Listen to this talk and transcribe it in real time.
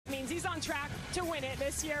he's on track to win it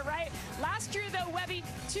this year, right? Last year, though, Webby,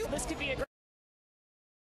 this could be a great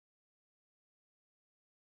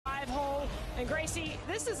 5-hole. And Gracie,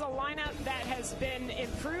 this is a lineup that has been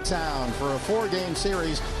improved. Sound for a 4-game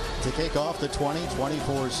series to kick off the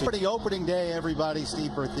 2024 season. Pretty opening day, everybody.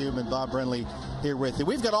 Steve Berthiaume and Bob Brenly here with you.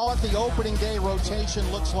 We've got all at the opening day rotation.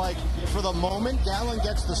 Looks like for the moment, Gallen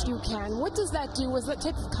gets the You can. What does that do? What does that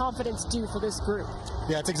type of confidence do for this group?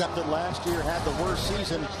 Yeah, it's exactly. Last year had the worst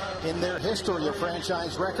season in their history, a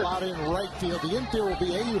franchise record. Out in right field. The infield will be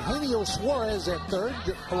Eugenio Suarez at third.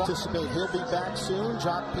 Anticipate he'll be back soon.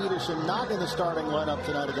 Jock Peterson not in the starting lineup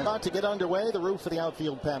tonight again. About to get underway. The roof of the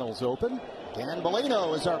outfield panel's open. Dan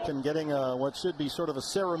Bellino is up and getting what should be sort of a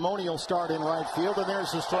ceremonial start in right field. And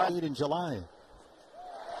there's the strike in July.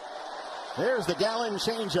 There's the Gallen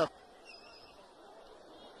changeup.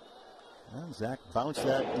 And Zach bounced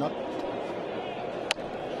that up.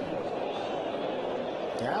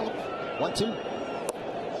 Gallen, 1-2.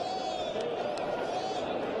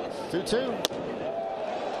 2-2.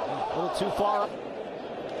 A little too far.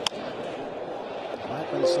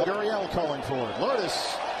 Gurriel calling for it.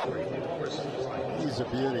 Lourdes. He's a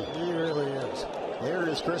beauty. He really is. There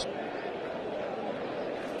is Chris.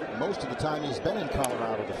 Most of the time he's been in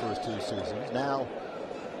Colorado the first 2 seasons. Now,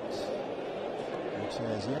 which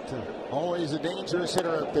has yet to. Always a dangerous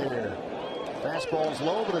hitter up there. Fastball's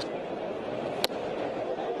low, but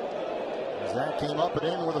as that came up and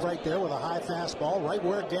in with a right there with a high fastball, right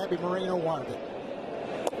where Gabby Moreno wanted it.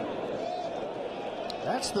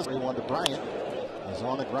 That's the 3-1 to Bryant. He's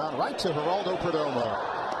on the ground right to Geraldo Perdomo.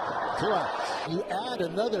 2 outs. You add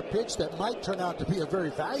another pitch that might turn out to be a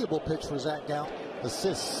very valuable pitch for Zach Gallen.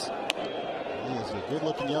 Assists. He is a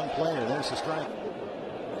good-looking young player. There's the strike.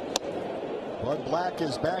 Bud Black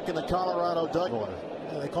is back in the Colorado dugout order.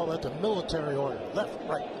 Yeah, they call that the military order. Left,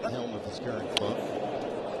 right, left. Helm of his current club.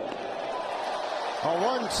 A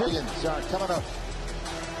 1-2 coming up.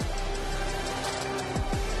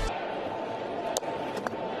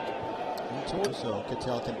 So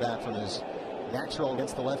Cattell can bat from his natural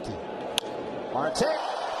against the lefty. Marte.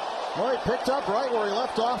 Well, he picked up right where he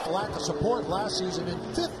left off. Lack of support last season in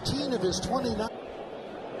 15 of his 29. That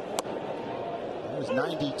was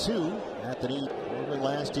 92 at the knee early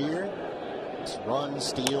last year. Runs,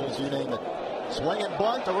 steals, you name it. Swing and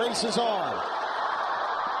bunt, the race is on.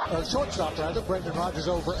 Shortstop rather, Brendan Rodgers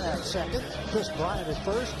over at second. Chris Bryant at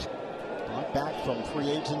first. Brought back from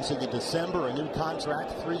free agency in December, a new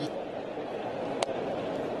contract, 3.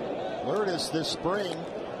 Lourdes this spring.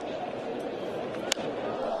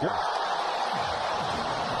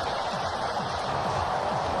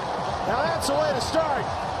 Now that's the way to start.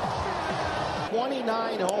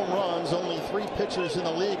 29 home runs, only 3 pitchers in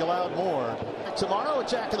the league allowed more. Tomorrow, a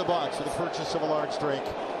Jack in the Box for the purchase of a large drink.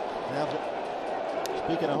 Now,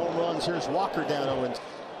 speaking of home runs, here's Walker down 0.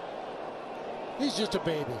 He's just a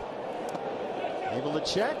baby. Able to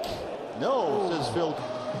check? No, says Phil.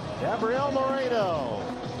 Gabriel Moreno.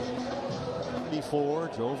 94,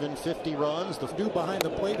 drove in 50 runs. The dude behind the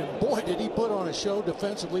plate, and boy, did he put on a show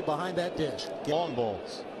defensively behind that dish. Long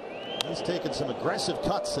balls. He's taken some aggressive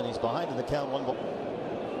cuts, and he's behind in the count. 1 ball.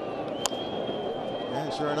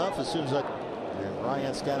 And sure enough, as soon as that. And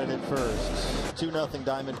Bryant's got it in first. 2-0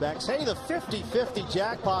 Diamondbacks. Hey, the 50-50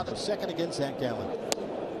 jackpot. Second against Zach Gallen.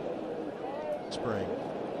 Spring.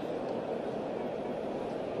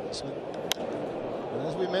 As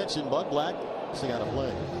we mentioned, Bud Black has got to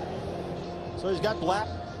play. So he's got Black.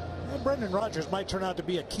 And Brendan Rodgers might turn out to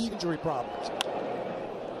be a key injury problem.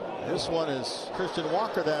 This one is Christian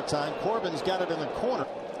Walker that time. Corbin's got it in the corner.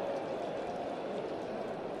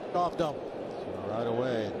 Off double. So right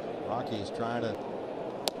away, Rockies trying to.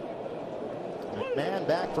 McMahon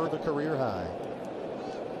back for the career high.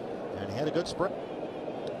 And he had a good sprint.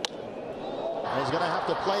 And he's going to have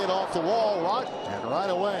to play it off the wall. And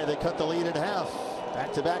right away, they cut the lead in half.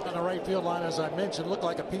 Back to back on the right field line, as I mentioned, looked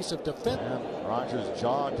like a piece of defense. And Rodgers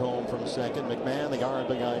jogged home from second. McMahon, the guard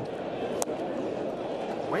behind.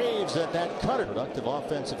 Waves at that cutter. Productive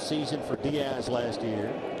offensive season for Diaz last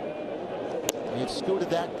year. He had scooted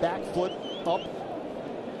that back foot up.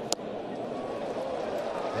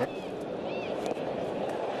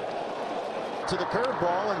 To the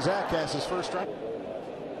curveball, and Zach has his first strike.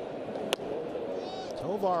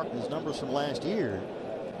 Tovar, his numbers from last year.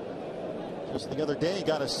 Just the other day,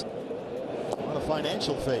 got us on a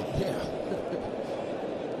financial fate. Yeah.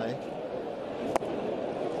 Hey.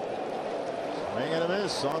 Swing and a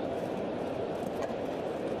miss on.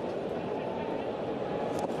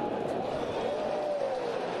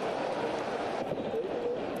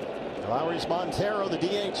 Lowry's Montero, the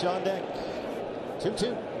DH on deck.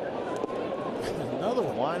 2-2. Another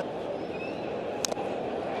one.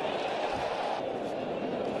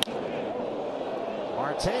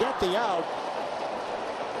 Marte get the out.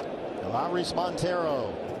 Laurys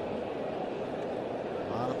Montero.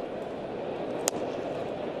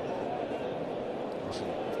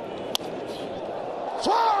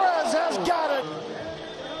 Suarez has got it.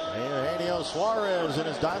 Eugenio Suarez in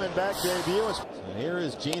his Diamondback debut. And here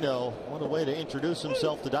is Gino. What a way to introduce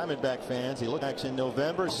himself to Diamondback fans. He looked back in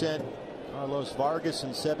November, said Carlos Vargas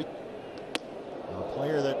and Sebi, a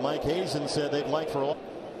player that Mike Hazen said they'd like for a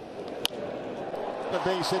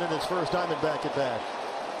base hit in his first Diamondback at bat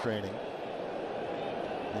training.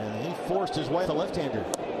 And he forced his way to left-hander.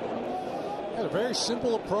 Got a very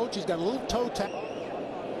simple approach. He's got a little toe tap.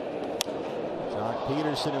 Jock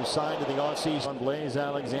Peterson, who signed to the offseason on Blaze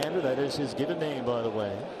Alexander. That is his given name, by the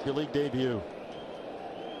way. Your league debut.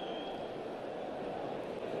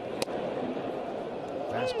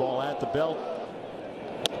 Fastball at the belt.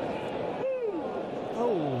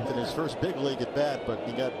 Oh, in his first big league at bat, but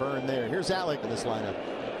he got burned there. Here's Alec in this lineup.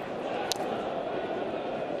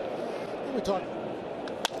 We talk.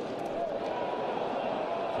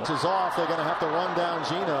 This is off. They're going to have to run down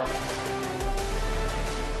Gino.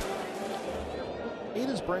 It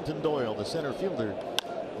is Brenton Doyle, the center fielder.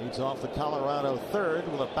 Leads off the Colorado third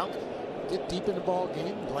with a bounce. Get deep in the ball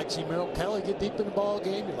game. You'd like to see Merrill Kelly get deep in the ball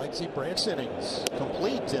game. You'd like to see Brant innings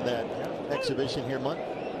complete in that exhibition here, Munt.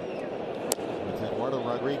 With Eduardo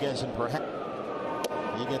Rodriguez and perhaps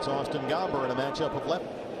he gets Austin Gomber in a matchup of left.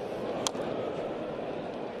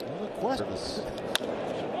 Questions.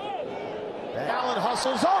 Allen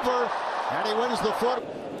hustles over and he wins the foot.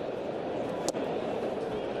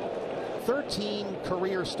 13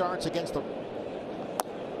 career starts against the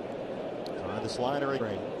the slider.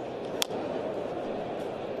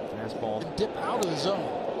 Fastball dip out of the zone.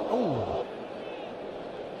 Oh,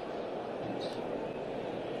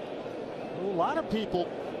 a lot of people.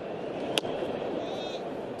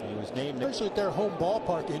 He was named, especially at their home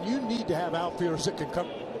ballpark, and you need to have outfielders that can come.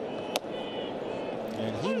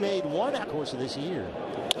 And he made one out of the course of this year.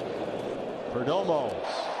 Perdomo.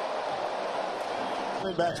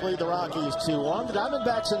 Diamondbacks lead the Rockies 2-1. The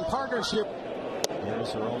Diamondbacks in partnership. Here's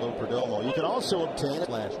Geraldo Perdomo. You can also obtain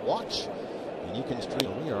 /watch, and you can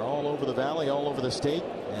stream. We are all over the valley, all over the state,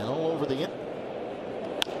 and all over the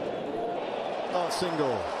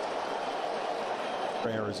single for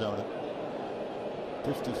Arizona.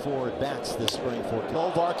 54 at bats this spring for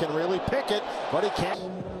Kovar. Can really pick it, but he can't.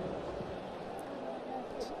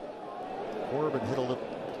 Corbin hit a little.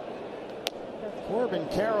 Corbin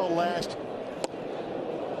Carroll last.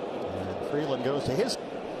 And Freeland goes to his.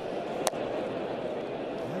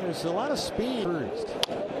 And there's a lot of speed.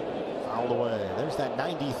 Fouled away. There's that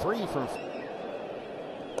 93 from.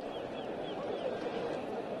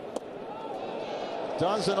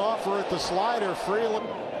 Doesn't offer it the slider. Freeland.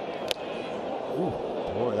 Ooh,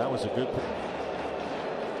 boy, that was a good.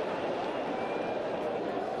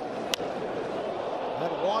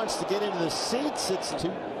 That wants to get into the seats. It's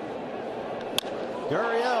 2.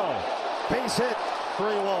 Gurriel, base hit,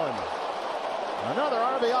 3-1. Another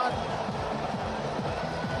RBI.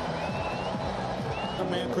 The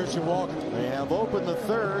man, Christian Walker. They have opened the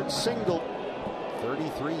third single.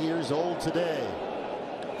 33 years old today.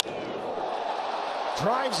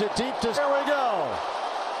 Drives it deep to. There we go.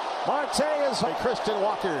 Marte is by Christian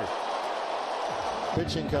Walker.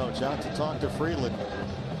 Pitching coach out to talk to Freeland.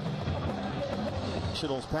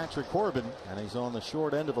 Nationals Patrick Corbin, and he's on the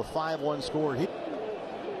short end of a 5-1 score.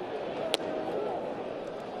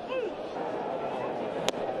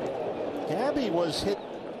 Gabby was hit.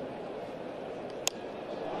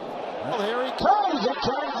 Well, here he comes. It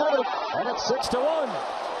turns out, and it's 6-1.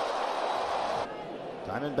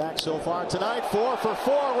 Diamondbacks so far tonight, 4 for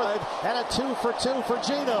 4 with and a 2 for 2 for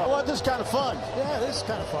Gino. Well, this is kind of fun. Yeah, this is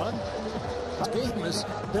kind of fun. This game has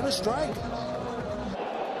been a strike.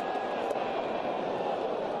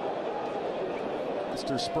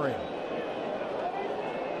 Mr. Spring.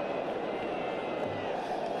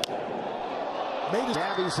 Maybe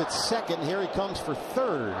Gabby's at second. Here he comes for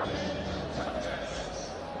third.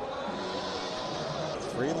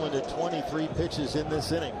 Freeland at 23 pitches in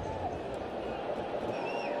this inning.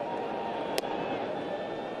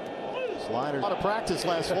 Slider out of practice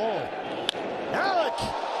last fall. Alec,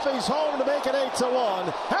 he's home to make it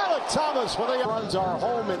 8-1. Alec Thomas, when the runs are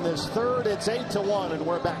home in this third, it's 8-1, and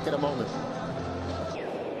we're back in a moment.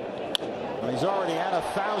 He's already had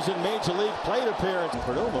 1,000 major league plate appearances.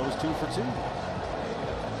 Perdomo's 2 for 2.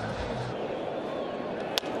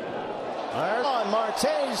 On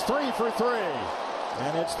Marte's 3 for 3.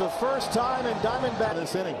 And it's the first time in Diamondback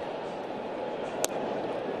this inning.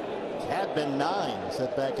 Had been 9,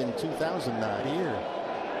 set back in 2009 here.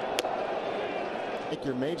 Make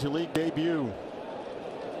your major league debut.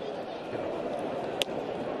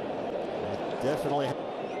 Definitely.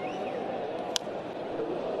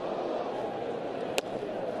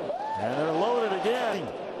 And they're loaded again.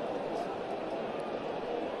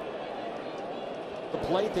 The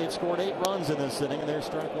plate, they've scored 8 runs in this inning, and they're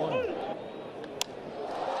struck 1.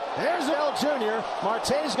 There's L Jr.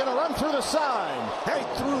 Marte's going to run through the sign. Hey,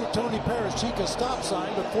 threw Tony Perez-Chica's stop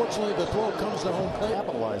sign, but fortunately the throw comes to home plate.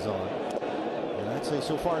 Capitalize on it. And I'd say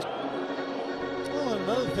so far. Well,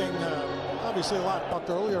 another thing, obviously a lot talked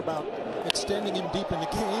earlier about extending him deep in the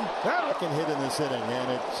game. That can hit in this inning,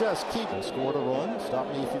 and it just keeps. Scored a run. Stop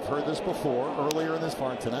me if you've heard this before. Earlier in this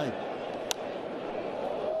part tonight.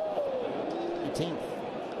 18th.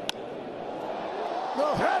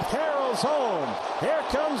 That carol's home. Here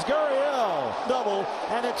comes Gurriel. Double,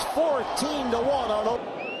 and it's 14-1 on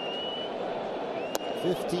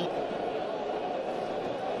 15.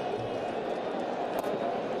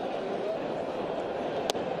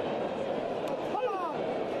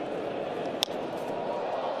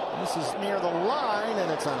 This is near the line,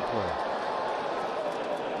 and it's on play.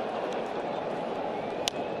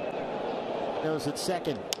 Goes at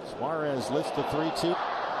second. Suarez lifts the 3-2.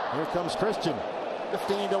 Here comes Christian.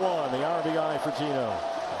 15-1, the RBI for Gino.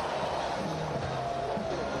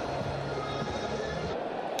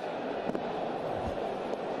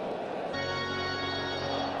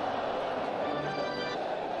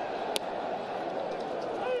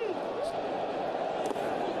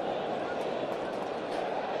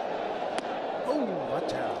 Oh,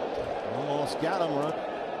 watch out. Almost got him, right?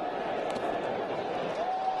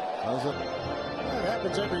 That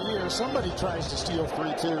happens every year. Somebody tries to steal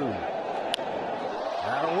 3-2.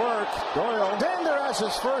 That'll work. Doyle Dender has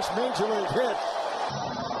his first major league hit.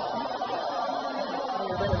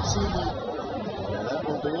 And that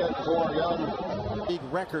will be it for Young. League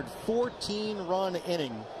record 14-run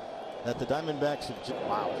inning that the Diamondbacks have.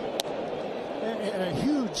 Wow. And a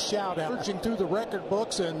huge shout out. Searching through the record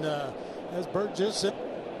books, and as Bert just said.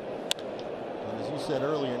 As you said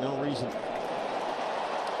earlier, no reason to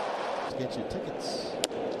get your tickets.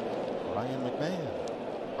 Ryan McMahon.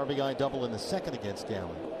 RBI double in the second against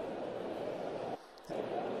Gallen.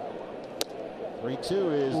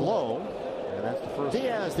 3-2 is low. And that's the first.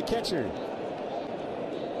 Diaz, the catcher.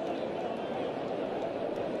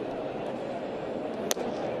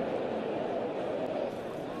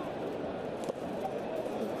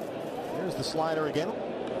 Here's the slider again.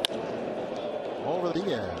 Over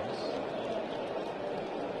Diaz.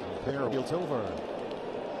 Pair of Tovar.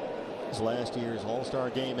 Last year's All-Star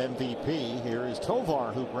Game MVP. Here is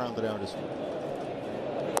Tovar, who grounded out his feet.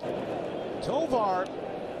 Tovar.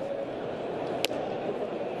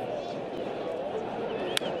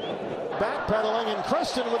 Backpedaling, and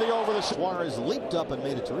Christian with the over the. Suarez leaped up and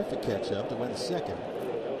made a terrific catch up to win second.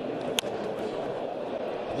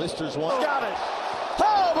 Listers one. Got it.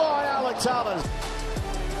 Oh boy, Alex Allen.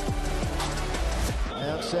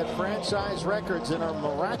 Have set franchise records in a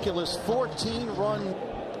miraculous 14-run.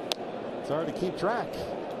 It's hard to keep track.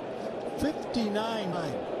 59.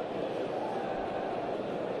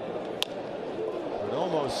 But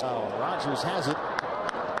almost Rogers has it.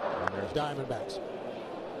 And there's Diamondbacks.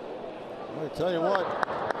 I'm going to tell you what,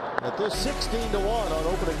 at this 16-1 on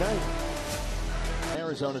opening night.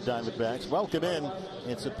 Arizona Diamondbacks welcome in.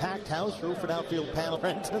 It's a packed house, roof and outfield panel.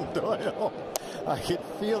 Brenton Doyle. I could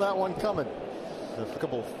feel that one coming. The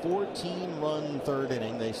 14-run third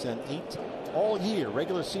inning. They sent 8 all year,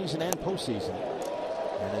 regular season and postseason.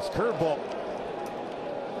 And it's curveball.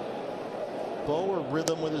 Bo, a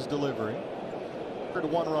rhythm with his delivery.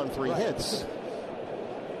 1 run, 3 hits.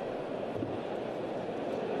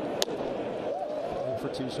 4 for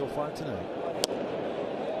 2 so far tonight.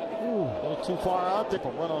 Ooh, a little too far out there.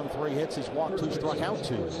 A run on 3 hits. He's walked 2, struck out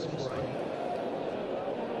 2.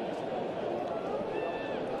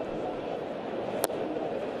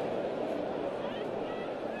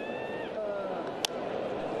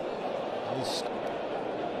 He's a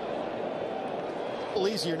little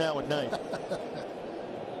easier now at night.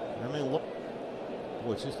 I mean, look.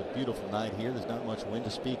 Boy, it's just a beautiful night here. There's not much wind to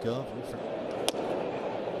speak of.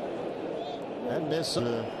 That miss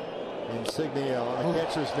insignia on the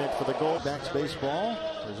catcher's mitt for the Diamondbacks baseball,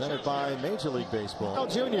 presented by Major League Baseball.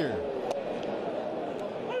 Jr.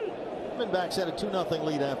 Diamondbacks had a 2-0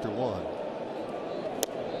 lead after 1.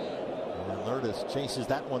 And Lourdes chases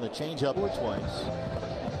that one, the changeup twice,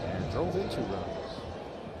 and drove in 2 runs.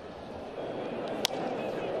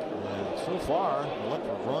 So far,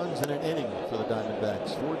 11 runs in an inning for the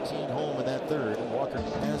Diamondbacks. 14 home in that third. Walker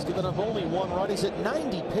has given up only 1 run. He's at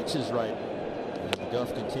 90 pitches right. And the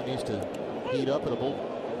Guff continues to heat up at a bull.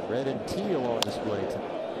 Red and teal on display.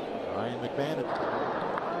 Ryan McMahon.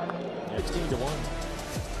 16-1.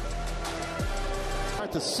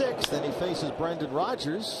 At the 6th, then he faces Brendan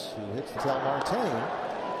Rodgers, who hits Tel Marte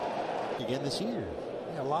again this year.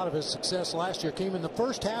 Yeah, a lot of his success last year came in the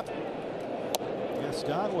first half. Yeah,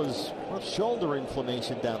 Scott was with shoulder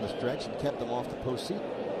inflammation down the stretch and kept him off the postseason.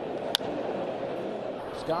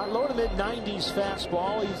 Scott, low to mid-90s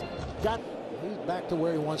fastball. He's back to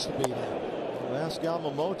where he wants to be now. Ask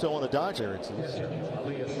Yamamoto on the Dodgers.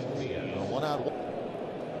 One out.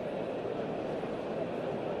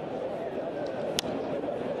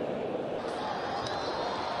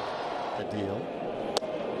 A deal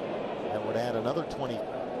that would add another 20.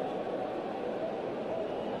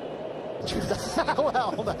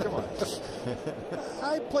 Well, come on.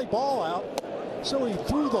 I play ball out, so he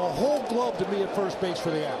threw the whole glove to me at first base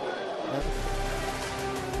for the out.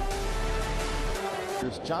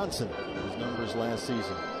 Here's Johnson, his numbers last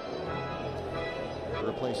season.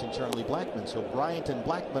 Replacing Charlie Blackmon, so Bryant and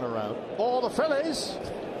Blackmon are out. All the Phillies.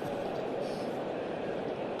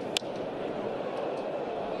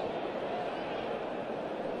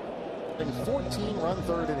 In 14-run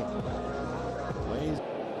third inning. Plays.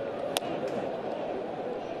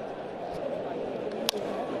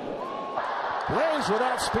 Plays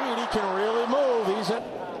without speed. He can really move. He's in.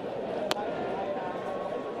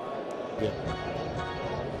 Yeah.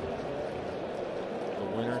 The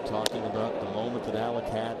winner talking about the moment that Alec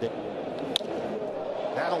had.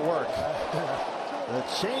 That'll work. The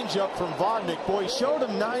changeup from Vodnik. Boy, showed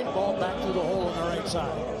him 9. Ball back through the hole on the right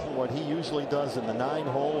side. What he usually does in the 9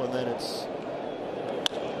 hole, and then it's.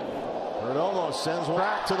 It almost sends one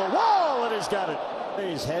back to the wall, and he's got it.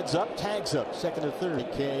 He's heads up, tags up, second and third.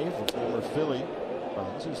 Cave, a former Philly.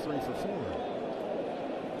 Runs, he's 3 for 4.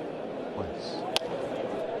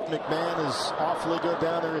 McMahon is awfully good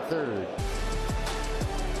down there at third.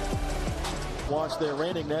 Watch their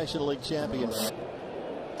reigning National League champion.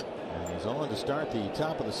 And he's on to start the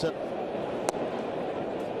top of the 7th.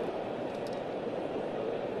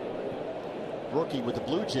 Rookie with the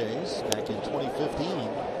Blue Jays back in 2015.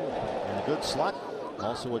 And a good slot.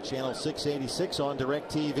 Also at Channel 686 on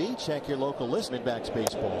DirecTV. Check your local list. Diamondbacks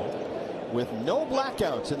baseball with no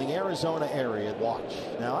blackouts in the Arizona area. Watch.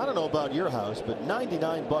 Now, I don't know about your house, but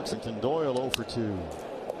 $99 and Doyle 0 for 2.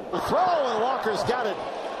 The throw, and Walker's got it.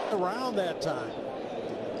 Around that time.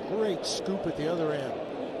 Great scoop at the other end.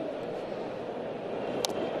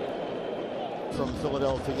 From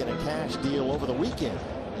Philadelphia in a cash deal over the weekend.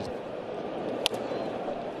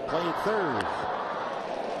 Played third.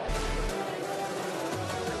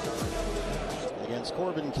 Against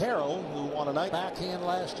Corbin Carroll, who won a night backhand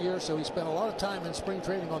last year, so he spent a lot of time in spring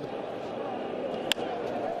training on the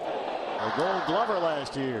Gold Glover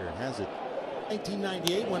last year, has it?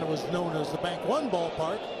 1998, when it was known as the Bank One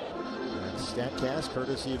ballpark. And StatCast,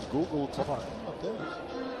 courtesy of Google.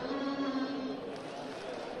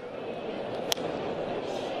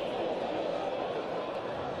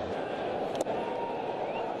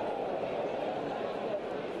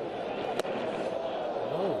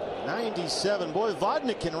 Oh, 97. Boy,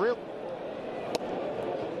 Vodnik can rip.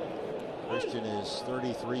 Christian is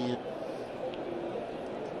 33.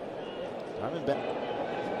 Diamondback.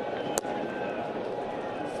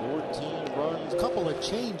 14 runs. A couple of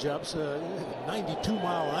change-ups, 92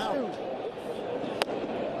 mile an hour.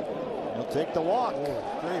 He'll take the walk.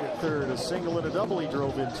 Great at third. A single and a double. He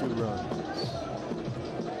drove in 2 runs.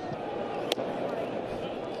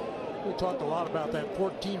 We talked a lot about that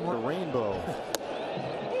 14 run rainbow.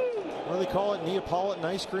 What do they call it? Neapolitan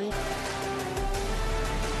ice cream?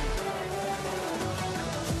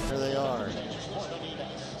 There they are.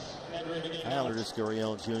 Lourdes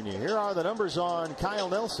Gurriel Jr. Here are the numbers on Kyle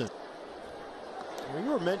Nelson. Well, you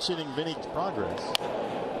were mentioning Vinny's progress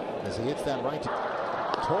as he hits that right to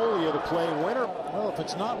Tolia to play winner. Well, if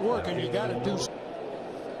it's not working, you got to do.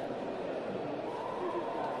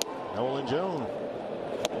 Nolan Jones.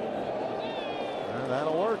 And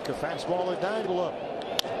that'll work. A fastball at 9 up.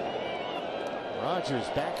 Rodgers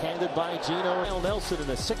backhanded by Gino. Kyle Nelson in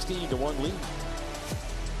a 16-1 lead.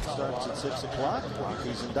 Starts at 6 o'clock.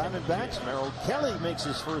 Rockies and Diamondbacks. Merrill Kelly makes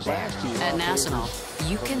his first last year. At National,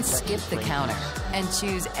 you can skip the counter and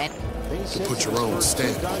choose any. Put your own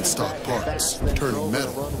stamp on stock parts, turning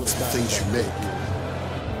metal into the things you make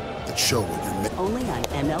that show what you're making. Only on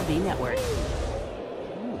MLB Network.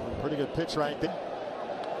 Pretty good pitch right there.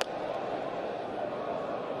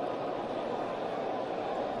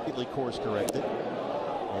 Course corrected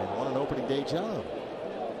and won an opening day job.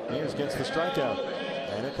 Ayers gets the strikeout,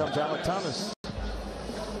 and here comes Alec Thomas.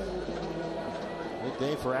 Big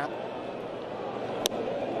day for Alec.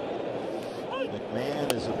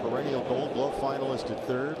 McMahon is a perennial Gold Glove finalist at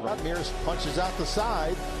third. Mears punches out the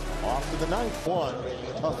side. Off to the ninth one.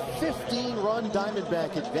 A 15-run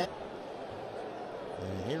Diamondback advance.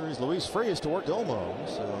 And here is Luis Frias toward Domo.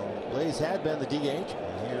 So Blaze had been the DH.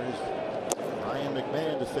 And here's Ryan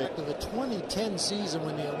McMahon to fix. To the 2010 season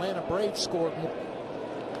when the Atlanta Braves scored more.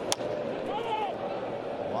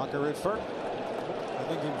 Walker at first. I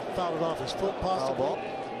think he fouled it off his foot possibly. Ball.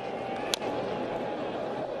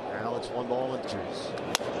 Now it's 1-2.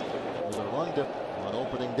 With a run to on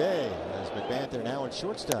opening day as McMahon there now at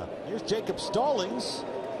shortstop. Here's Jacob Stallings.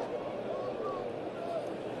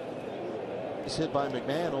 He's hit by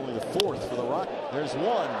McMahon, only the fourth for the Rockies. There's 1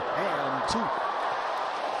 and 2.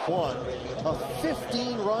 1. A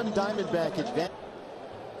 15-run Diamondback advance.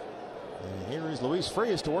 And here is Luis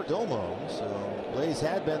Frias toward Domo. So Blaze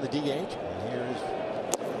had been the DH. And here's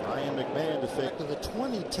Ryan McMahon to fix. To the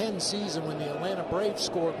 2010 season when the Atlanta Braves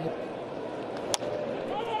scored more.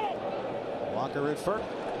 Walker at first.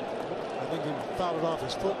 I think he fouled it off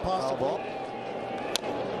his foot possibly. Ball.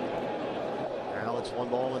 Now it's 1-2.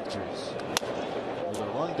 With a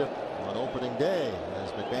run to on opening day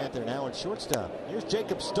as McMahon there now at shortstop. Here's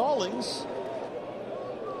Jacob Stallings.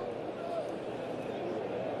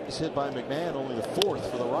 He's hit by McMahon, only the fourth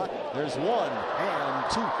for the Rockies. There's 1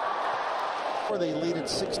 and 2. Where they lead at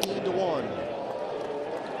 16-1.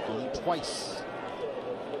 Twice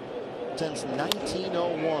since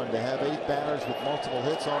 1901 to have 8 batters with multiple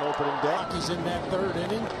hits on opening day. Rockies in that third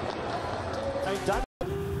inning.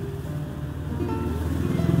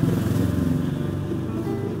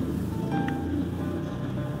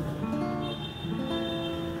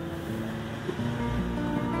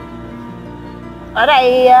 Ở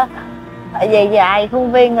đây về dài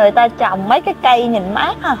khuôn viên người ta trồng mấy cái cây nhìn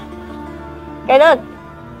mát ha. Cây đó,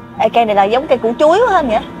 cây này là giống cây củ chuối quá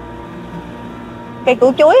vậy. Cây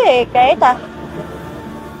củ chuối thì cái ta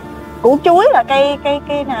củ chuối là cây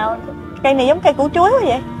nào? Cây này giống cây củ chuối quá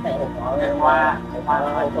vậy. Cây hoa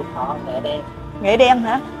nghệ đen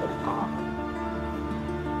hả?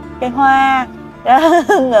 Cây hoa.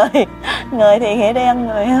 Người thì nghệ đen,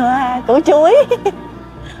 người hoa củ chuối.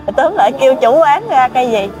 Tóm lại kêu chủ quán ra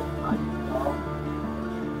cây gì?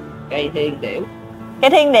 Cây thiên điểu. Cây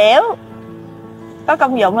thiên điểu. Có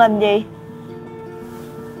công dụng làm gì?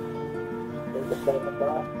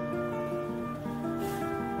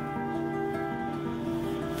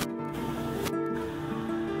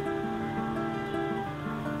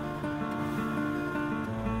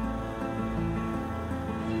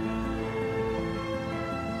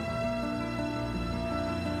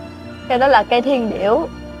 Cây đó là cây thiên điểu.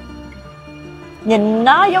 Nhìn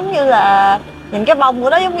nó giống như là, nhìn cái bông của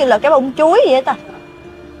nó giống như là cái bông chuối vậy ta.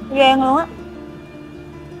 Gan luôn á.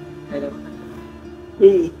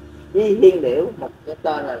 Chi thiên điểu, một cái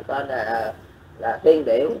tên là thiên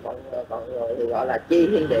điểu, còn người thì gọi là chi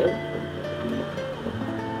thiên điểu.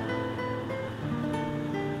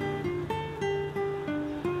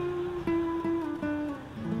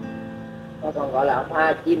 Nó còn gọi là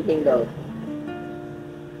hoa chim thiên đường.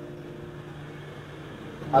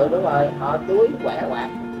 Ừ đúng rồi, họ chuối quẹ quạt.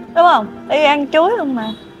 Đúng không? Đi ăn chuối luôn mà.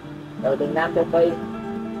 Từ miền Nam châu Phi.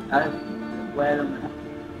 Quê luôn.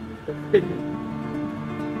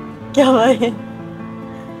 Trời ơi.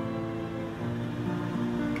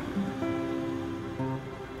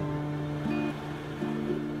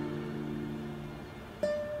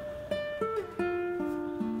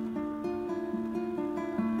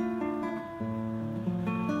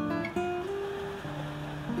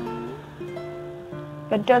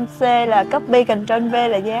 Ctrl C là copy, Ctrl V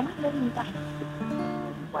là dán, đúng không ta?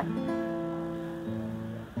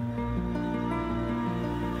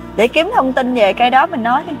 Để kiếm thông tin về cây đó mình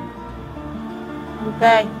nói đi.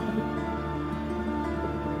 Ok.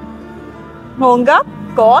 Nguồn gốc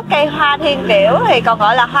của cây hoa thiên điểu thì còn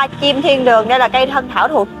gọi là hoa chim thiên đường. Đây là cây thân thảo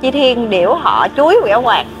thuộc chi thiên điểu họ chuối quẻ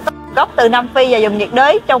quạt. Gốc từ Nam Phi và vùng nhiệt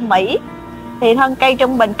đới trong Mỹ. Thì thân cây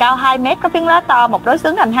trung bình cao 2 mét, có phiến lá to, một đối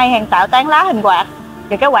xứng thành 2 hàng tạo tán lá hình quạt.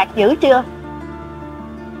 Rồi cái quạt dữ chưa?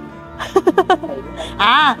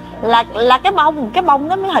 À, là cái bông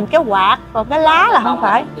nó mới hình cái quạt, còn cái lá là không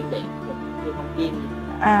phải.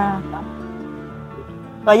 À.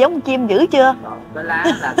 Rồi giống chim dữ chưa? Cái lá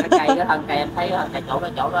là cái cây, cái thân cây em thấy cái chỗ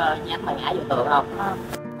nó nhánh mà ngã vô tường không?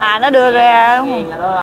 À nó đưa ra đúng không?